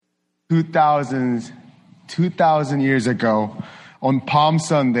2,000 years ago, on Palm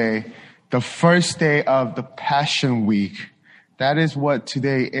Sunday, the first day of the Passion Week, that is what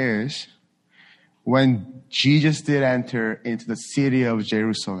today is, when Jesus did enter into the city of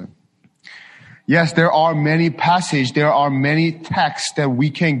Jerusalem. Yes, there are many passages, there are many texts that we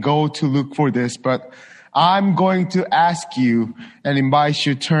can go to look for this, but I'm going to ask you and invite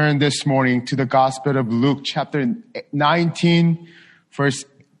you to turn this morning to the Gospel of Luke chapter 19, verse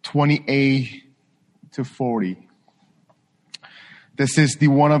 28 to 40. This is the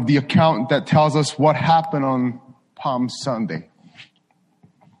one of the account that tells us what happened on Palm Sunday.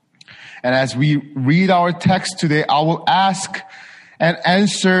 And as we read our text today, I will ask and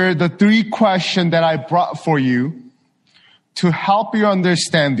answer the three questions that I brought for you to help your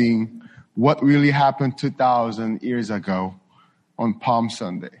understanding what really happened 2,000 years ago on Palm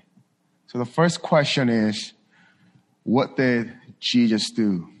Sunday. So the first question is, what did Jesus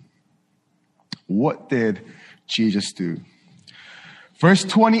do? What did Jesus do? Verse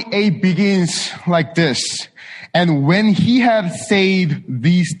 28 begins like this. And when he had said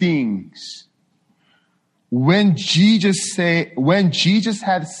these things, when Jesus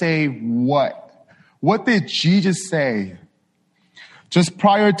had said what? What did Jesus say? Just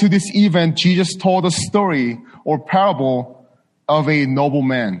prior to this event, Jesus told a story or parable of a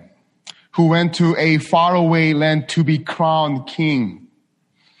nobleman who went to a faraway land to be crowned king.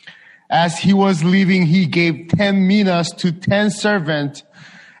 As he was leaving, he gave 10 minas to 10 servants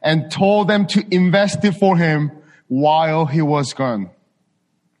and told them to invest it for him while he was gone.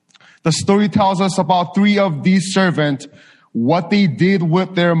 The story tells us about 3 of these servants, what they did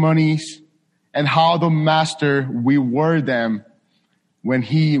with their monies, and how the master rewarded them when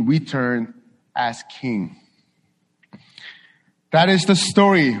he returned as king. That is the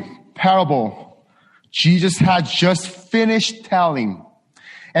story, parable, Jesus had just finished telling.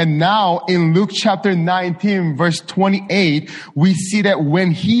 And now in Luke chapter 19, verse 28, we see that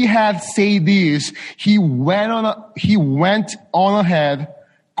when he had said this, he went on ahead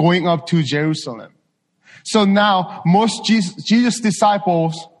going up to Jerusalem. So now most Jesus'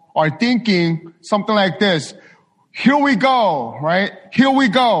 disciples are thinking something like this. Here we go, right? Here we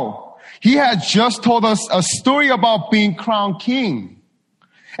go. He had just told us a story about being crowned king.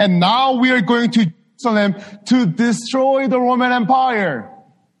 And now we are going to Jerusalem to destroy the Roman Empire.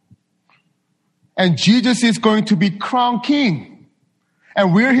 And Jesus is going to be crowned king.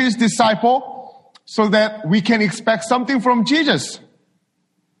 And we're his disciple so that we can expect something from Jesus.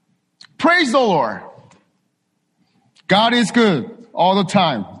 Praise the Lord. God is good all the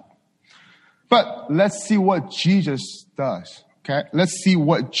time. But let's see what Jesus does. Okay? Let's see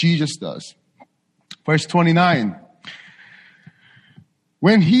what Jesus does. Verse 29.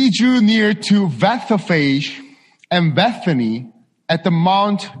 When he drew near to Bethphage and Bethany at the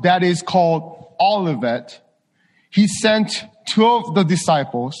mount that is called Olivet, he sent 2 of the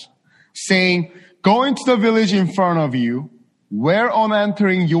disciples, saying, "Go into the village in front of you, where on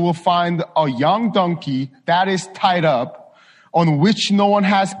entering you will find a young donkey that is tied up, on which no one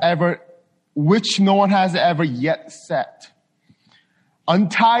has ever yet sat.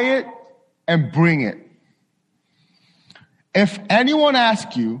 Untie it and bring it. If anyone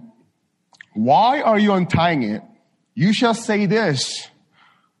asks you, 'Why are you untying it?' you shall say this,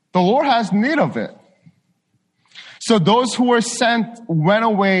 'The Lord has need of it.'" So those who were sent went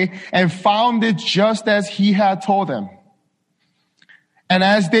away and found it just as he had told them. And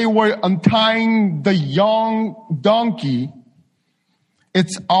as they were untying the young donkey,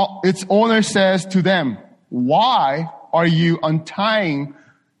 its owner says to them, "Why are you untying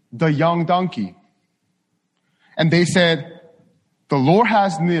the young donkey?" And they said, "The Lord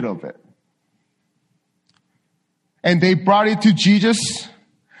has need of it." And they brought it to Jesus,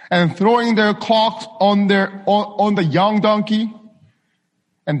 and throwing their cloaks on the young donkey,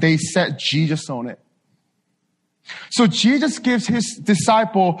 and they set Jesus on it. So Jesus gives his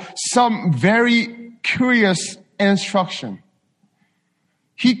disciple some very curious instruction.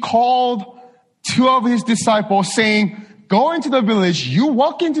 He called 2 of his disciples saying, "Go into the village, you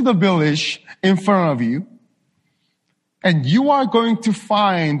walk into the village in front of you, and you are going to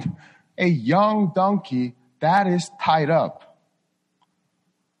find a young donkey that is tied up.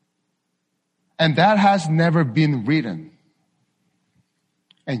 And that has never been ridden.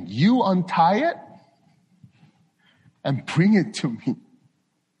 And you untie it and bring it to me."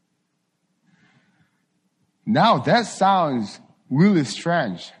 Now that sounds really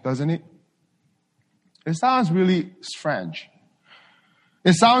strange, doesn't it? It sounds really strange.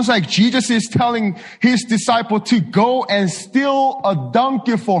 It sounds like Jesus is telling his disciple to go and steal a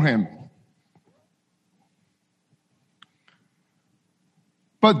donkey for him.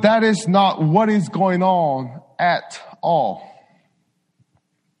 But that is not what is going on at all.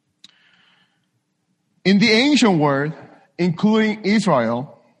 In the ancient world, including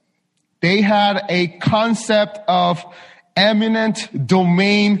Israel, they had a concept of eminent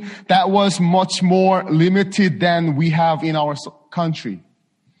domain that was much more limited than we have in our country.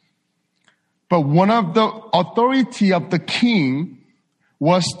 But one of the authority of the king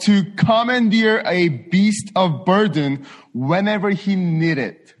was to commandeer a beast of burden whenever he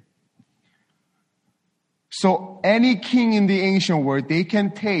needed. So any king in the ancient world, they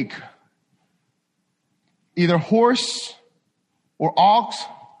can take either horse or ox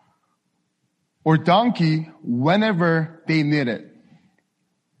or donkey whenever they need it.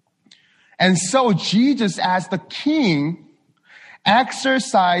 And so Jesus, as the king,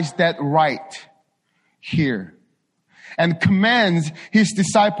 exercised that right here and commands his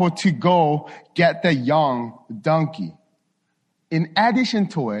disciple to go get the young donkey. In addition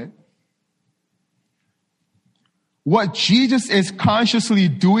to it, what Jesus is consciously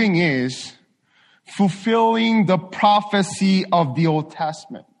doing is fulfilling the prophecy of the Old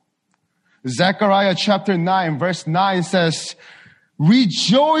Testament. Zechariah chapter 9 verse 9 says,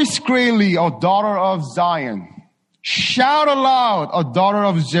 "Rejoice greatly, O daughter of Zion. Shout aloud, O daughter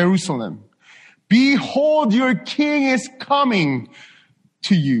of Jerusalem. Behold, your king is coming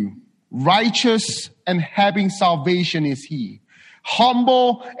to you. Righteous and having salvation is he.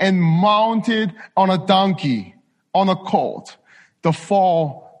 Humble and mounted on a donkey, on a colt, the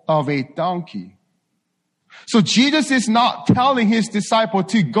foal of a donkey." So Jesus is not telling his disciple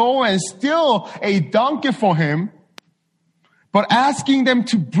to go and steal a donkey for him, but asking them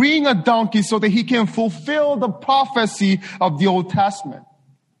to bring a donkey so that he can fulfill the prophecy of the Old Testament.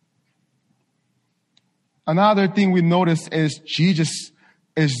 Another thing we notice is Jesus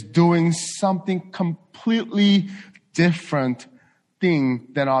is doing something completely different thing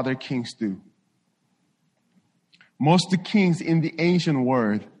than other kings do. Most of the kings in the ancient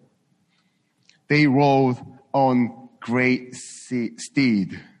world, they rode on great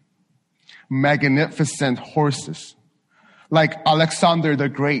steed, magnificent horses, like Alexander the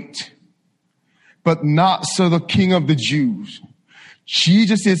Great. But not so the King of the Jews.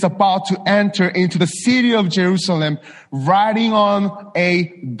 Jesus is about to enter into the city of Jerusalem riding on a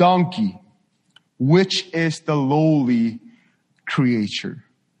donkey, which is the lowly creature.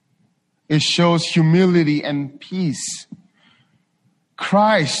 It shows humility and peace.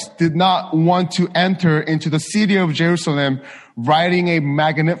 Christ did not want to enter into the city of Jerusalem riding a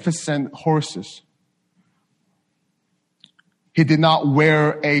magnificent horses. He did not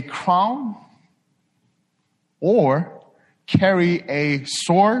wear a crown or carry a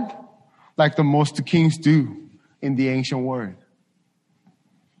sword like the most kings do in the ancient world.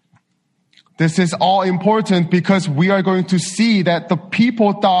 This is all important because we are going to see that the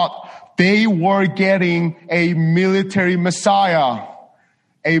people thought they were getting a military Messiah,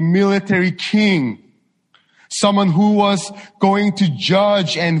 a military king, someone who was going to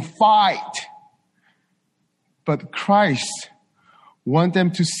judge and fight. But Christ wanted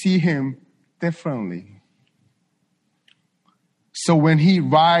them to see him differently. So when he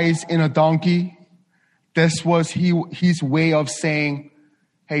rides in a donkey, this was his way of saying,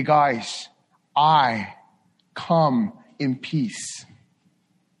 "Hey guys, I come in peace."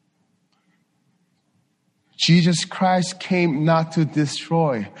 Jesus Christ came not to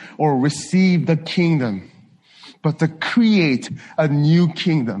destroy or receive the kingdom, but to create a new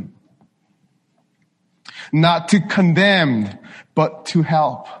kingdom. Not to condemn, but to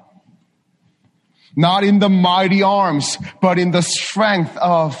help. Not in the mighty arms, but in the strength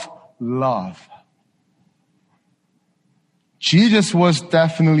of love. Jesus was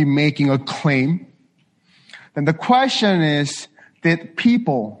definitely making a claim. And the question is, did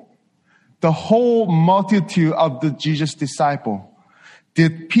people, the whole multitude of the Jesus disciple,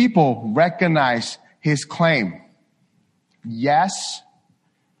 did people recognize his claim? Yes,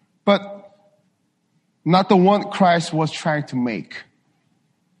 but not the one Christ was trying to make.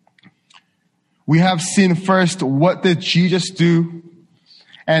 We have seen first, what did Jesus do?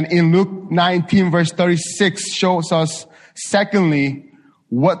 And in Luke 19 verse 36 shows us, secondly,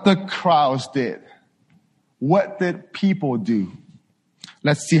 what the crowds did. What did people do?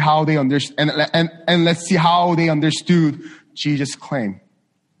 Let's see how they understood, and let's see how they understood Jesus' claim.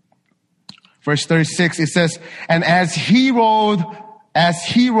 Verse 36, it says, "And as he rode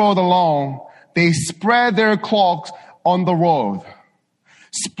along, they spread their cloaks on the road."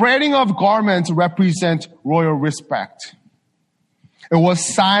 Spreading of garments represent royal respect. It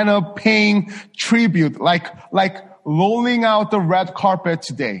was sign of paying tribute, like rolling out the red carpet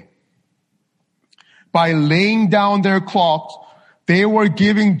today. By laying down their cloaks, They were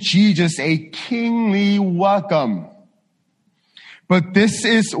giving Jesus a kingly welcome. But this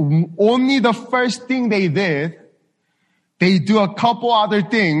is only the first thing they did. They do a couple other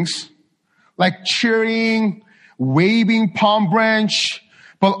things, like cheering, waving palm branch.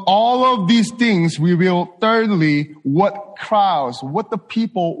 But all of these things reveal thirdly what the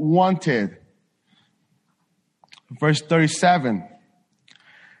people wanted. Verse 37.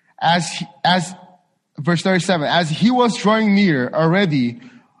 Verse 37, as he was drawing near already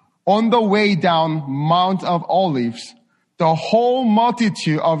on the way down Mount of Olives, the whole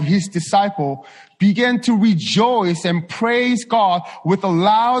multitude of his disciples began to rejoice and praise God with a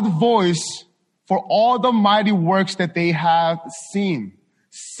loud voice for all the mighty works that they have seen,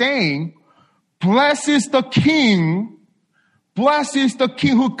 saying, blessed is the King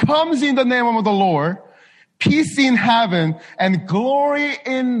who comes in the name of the Lord, peace in heaven and glory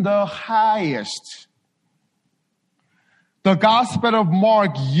in the highest. The Gospel of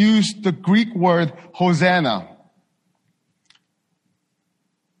Mark used the Greek word Hosanna.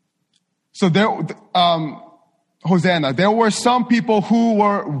 So Hosanna. There were some people who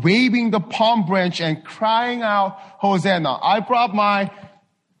were waving the palm branch and crying out, Hosanna. I brought my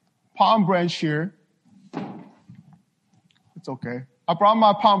palm branch here. It's okay. I brought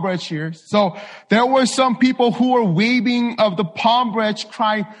my palm branch here. So there were some people who were waving of the palm branch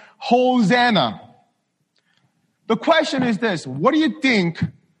crying, Hosanna. The question is this: what do you think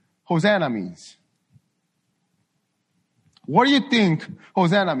Hosanna means? What do you think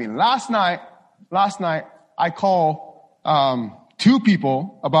Hosanna means? Last night, I called two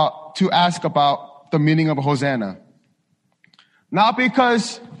people to ask about the meaning of Hosanna. Not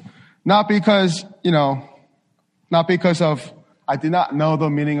because of I did not know the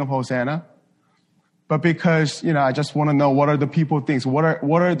meaning of Hosanna, but because, I just want to know what are the people think. What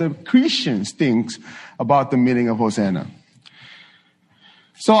are the Christians think about the meaning of Hosanna?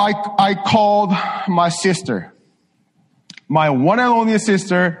 So I called my sister, my one and only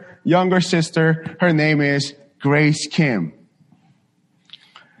sister, younger sister. Her name is Grace Kim.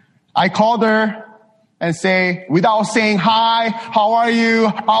 I called her and without saying hi, how are you?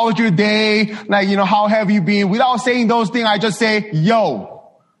 How was your day? How have you been? Without saying those things, I just say, yo.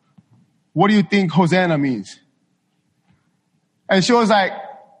 What do you think Hosanna means? And she was like,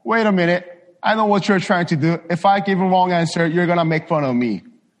 wait a minute. I know what you're trying to do. If I give a wrong answer, you're going to make fun of me.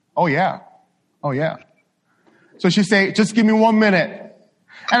 Oh, yeah. So she said, just give me 1 minute.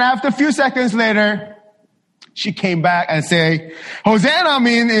 And after a few seconds later, she came back and said, Hosanna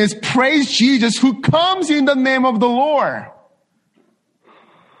means is praise Jesus who comes in the name of the Lord.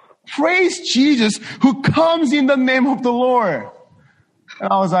 Praise Jesus who comes in the name of the Lord. And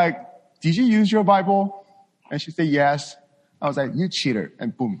I was like, did you use your Bible? And she said, yes. I was like, you cheater.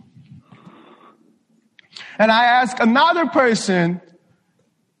 And boom. And I asked another person.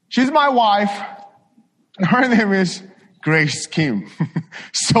 She's my wife. And her name is Grace Kim.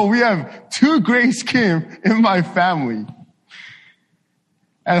 So we have two Grace Kim in my family.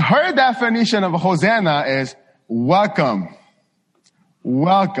 And her definition of Hosanna is welcome.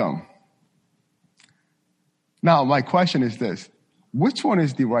 Welcome. Now, my question is this. Which one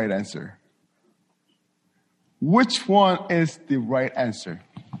is the right answer? Which one is the right answer?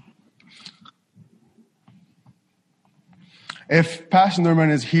 If Pastor Norman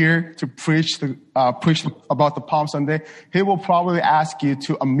is here to preach about the Palm Sunday, he will probably ask you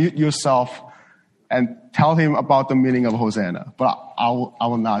to unmute yourself and tell him about the meaning of Hosanna. But I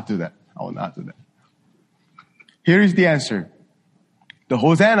will not do that. I will not do that. Here is the answer. The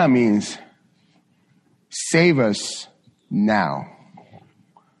Hosanna means save us now.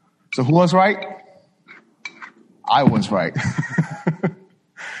 So who was right? I was right.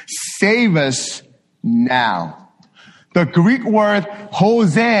 Save us now. The Greek word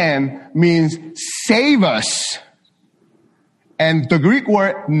hosan means save us. And the Greek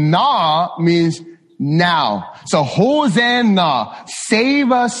word na means now. So hosanna,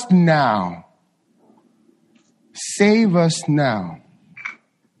 save us now. Save us now.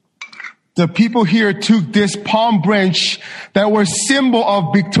 The people here took this palm branch that were symbol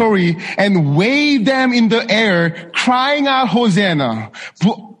of victory and waved them in the air, crying out, Hosanna.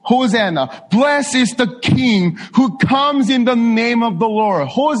 Hosanna. Blessed is the King who comes in the name of the Lord.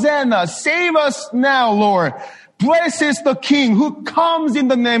 Hosanna. Save us now, Lord. Blessed is the King who comes in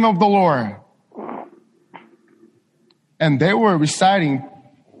the name of the Lord. And they were reciting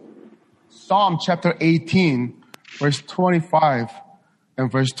Psalm chapter 18, verse 25. And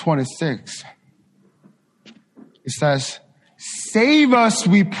verse 26, it says, save us,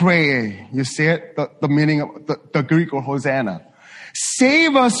 we pray. You see it? The meaning of the Greek or Hosanna.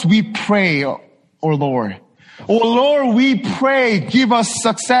 Save us, we pray, O Lord. Oh Lord, we pray, give us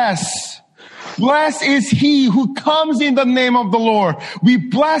success. Blessed is he who comes in the name of the Lord. We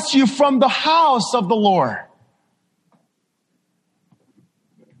bless you from the house of the Lord.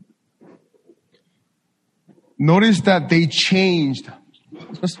 Notice that they changed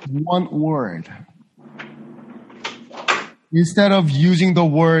just one word. Instead of using the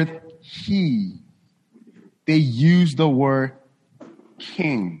word he, they used the word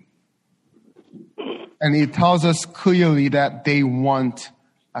king. And it tells us clearly that they want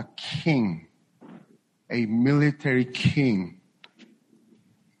a king, a military king,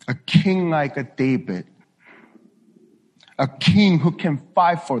 a king like a David, a king who can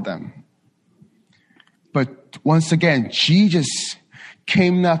fight for them. But once again, Jesus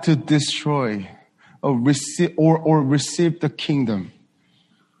came not to destroy or receive the kingdom,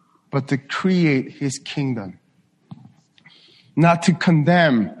 but to create his kingdom. Not to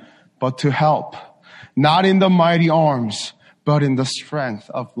condemn, but to help. Not in the mighty arms, but in the strength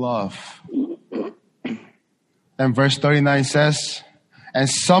of love. And verse 39 says, and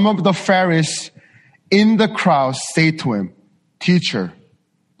some of the Pharisees in the crowd say to him, Teacher,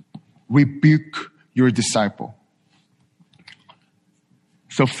 rebuke your disciple.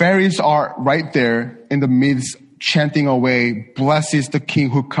 So Pharisees are right there in the midst, chanting away, blessed is the King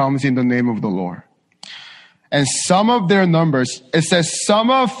who comes in the name of the Lord. And some of their numbers, it says some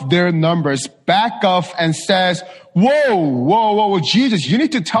of their numbers back up and says, whoa, Jesus, you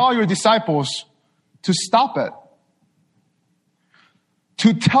need to tell your disciples to stop it.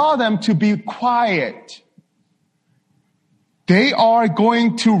 To tell them to be quiet. They are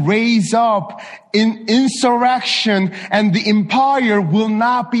going to raise up in insurrection and the empire will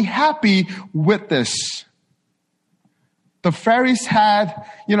not be happy with this. The Pharisees had,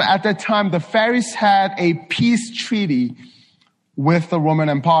 at that time, the Pharisees had a peace treaty with the Roman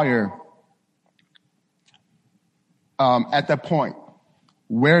Empire at that point,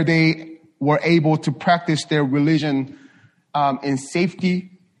 where they were able to practice their religion in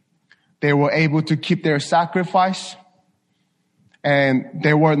safety. They were able to keep their sacrifice, and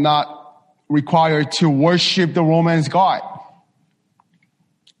they were not required to worship the Romans' God.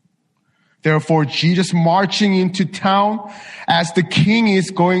 Therefore, Jesus marching into town as the king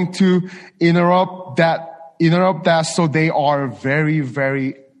is going to interrupt that, so they are very,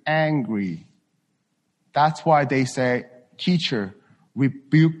 very angry. That's why they say, Teacher,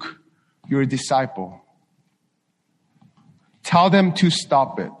 rebuke your disciple. Tell them to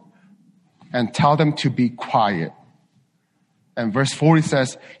stop it and tell them to be quiet. And verse 40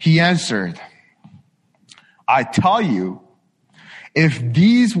 says, he answered, I tell you, if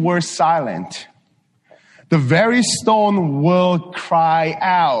these were silent, the very stone will cry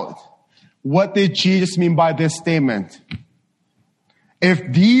out. What did Jesus mean by this statement?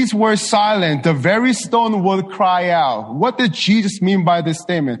 If these were silent, the very stone would cry out. What did Jesus mean by this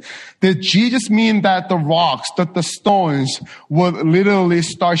statement? Did Jesus mean that the rocks, that the stones would literally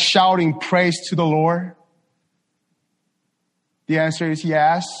start shouting praise to the Lord? The answer is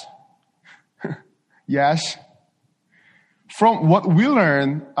yes. Yes. From what we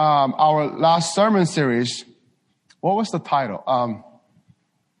learned, our last sermon series, what was the title?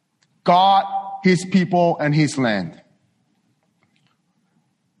 God, His people, and His land.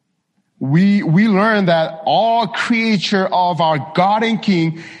 We learned that all creature of our God and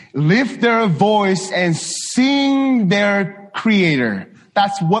King lift their voice and sing their Creator.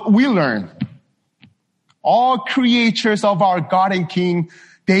 That's what we learned. All creatures of our God and King,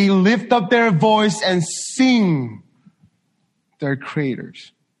 they lift up their voice and sing their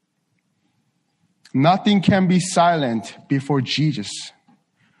creators. Nothing can be silent before Jesus,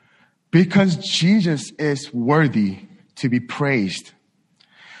 because Jesus is worthy to be praised.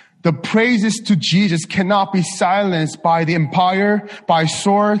 The praises to Jesus cannot be silenced by the empire, by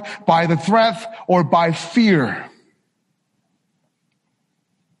sword, by the threat, or by fear.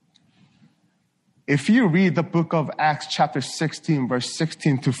 If you read the book of Acts chapter 16, verse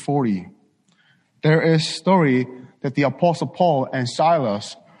 16 to 40, there is a story that the Apostle Paul and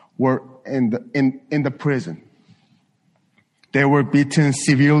Silas were in the prison. They were beaten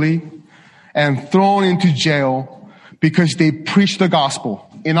severely and thrown into jail because they preached the gospel.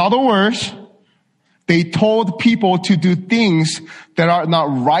 In other words, they told people to do things that are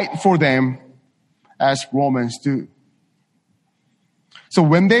not right for them, as Romans do. So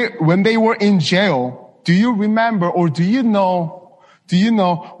when they were in jail, do you remember, or do you know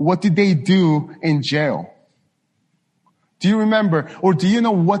what did they do in jail? Do you remember, or do you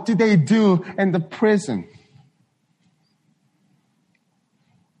know what did they do in the prison?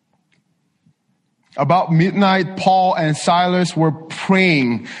 About midnight, Paul and Silas were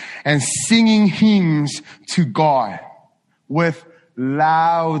praying and singing hymns to God with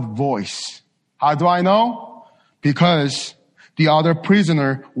loud voice. How do I know? Because the other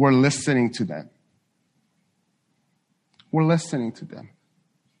prisoner were listening to them. We're listening to them.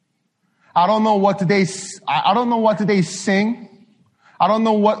 I don't know what they sing. I don't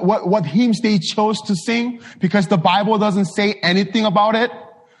know what hymns they chose to sing because the Bible doesn't say anything about it.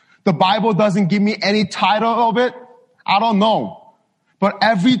 The Bible doesn't give me any title of it. I don't know. But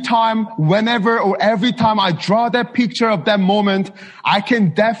every time I draw that picture of that moment, I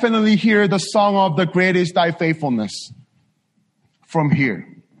can definitely hear the song of the Great is Thy Faithfulness from here.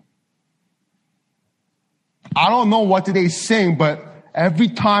 I don't know what they sing, but every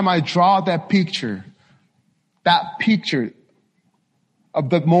time I draw that picture of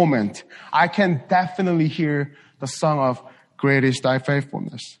the moment, I can definitely hear the song of Great is Thy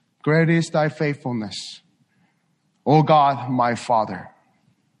Faithfulness. Great is Thy faithfulness, O God, my Father.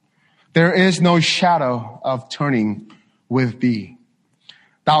 There is no shadow of turning with Thee.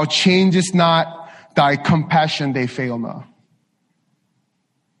 Thou changest not, Thy compassion they fail not.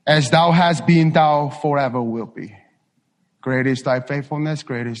 As Thou hast been, Thou forever wilt be. Great is Thy faithfulness,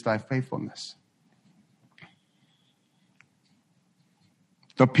 great is Thy faithfulness.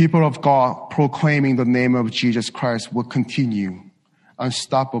 The people of God proclaiming the name of Jesus Christ will continue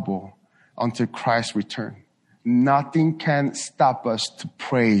unstoppable until Christ's return. Nothing can stop us to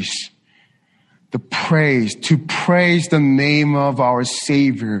praise the name of our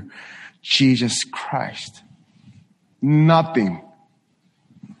Savior, Jesus Christ. Nothing.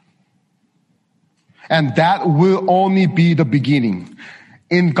 And that will only be the beginning.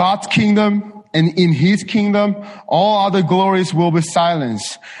 In God's kingdom and in His kingdom, all other glories will be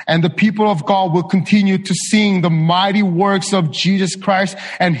silenced. And the people of God will continue to sing the mighty works of Jesus Christ,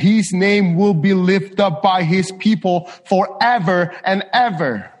 and His name will be lifted up by His people forever and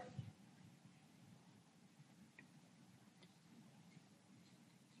ever.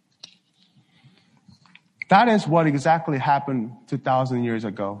 That is what exactly happened 2,000 years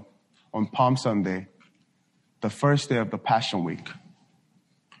ago on Palm Sunday, the first day of the Passion Week.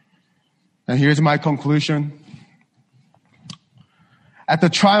 And here's my conclusion. At the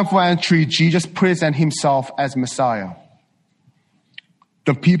triumphal entry, Jesus presents Himself as Messiah.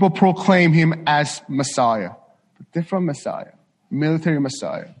 The people proclaim Him as Messiah, a different Messiah, military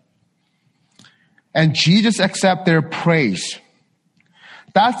Messiah. And Jesus accepts their praise.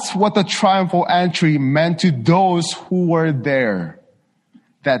 That's what the triumphal entry meant to those who were there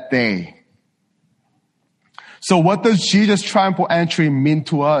that day. So what does Jesus' triumphal entry mean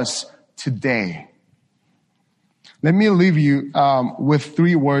to us today? Let me leave you with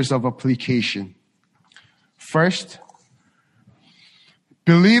 3 words of application. First,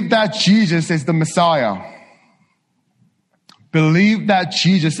 believe that Jesus is the Messiah. Believe that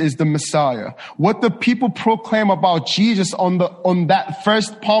Jesus is the Messiah. What the people proclaim about Jesus on that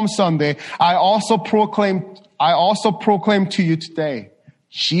first Palm Sunday, I also proclaim to you today.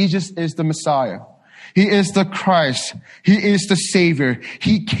 Jesus is the Messiah. He is the Christ. He is the Savior.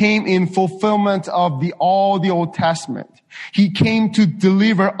 He came in fulfillment of all the Old Testament. He came to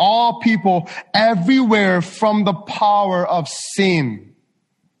deliver all people everywhere from the power of sin.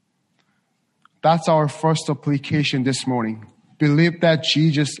 That's our first application this morning. Believe that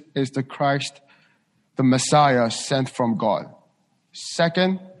Jesus is the Christ, the Messiah sent from God.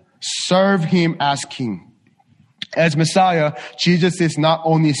 Second, serve Him as King. As Messiah, Jesus is not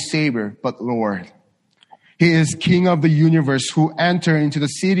only Savior, but Lord. He is King of the universe who entered into the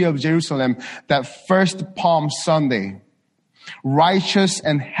city of Jerusalem that first Palm Sunday. Righteous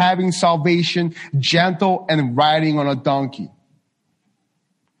and having salvation, gentle and riding on a donkey.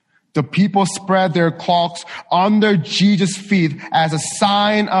 The people spread their cloaks under Jesus' feet as a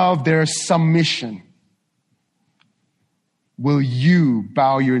sign of their submission. Will you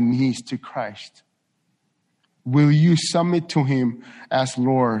bow your knees to Christ? Will you submit to Him as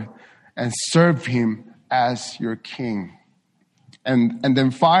Lord and serve Him as your King? And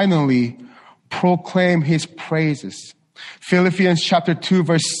then finally, proclaim His praises. Philippians chapter 2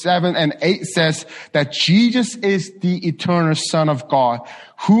 verse 7 and 8 says that Jesus is the eternal Son of God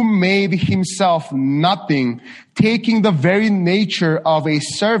who made Himself nothing, taking the very nature of a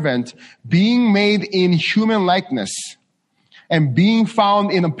servant, being made in human likeness, and being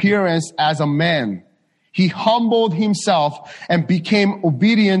found in appearance as a man. He humbled Himself and became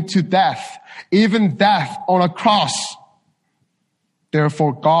obedient to death, even death on a cross.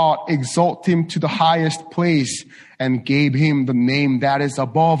 Therefore, God exalted Him to the highest place and gave Him the name that is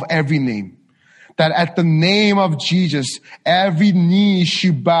above every name. That at the name of Jesus, every knee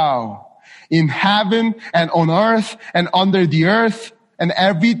should bow in heaven and on earth and under the earth, and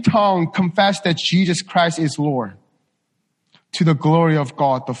every tongue confess that Jesus Christ is Lord, to the glory of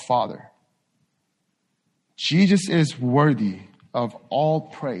God the Father. Jesus is worthy of all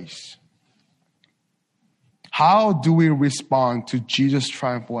praise. How do we respond to Jesus'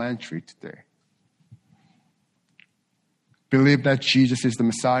 triumphal entry today? Believe that Jesus is the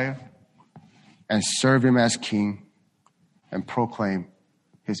Messiah and serve him as King and proclaim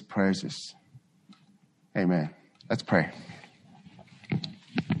his praises. Amen. Let's pray.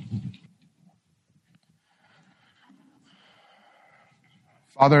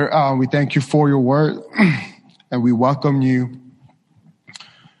 Father, we thank you for your word, and we welcome you.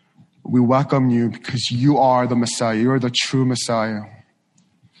 We welcome you because you are the Messiah. You're the true Messiah.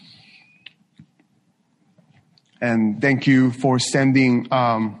 And thank you for sending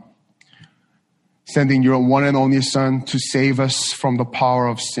your one and only Son to save us from the power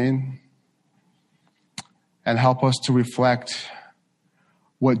of sin and help us to reflect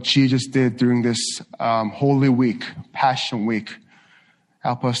what Jesus did during this Holy Week, Passion Week.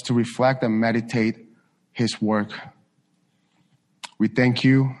 Help us to reflect and meditate his work. We thank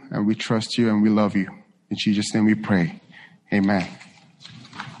you and we trust you and we love you. In Jesus' name we pray. Amen.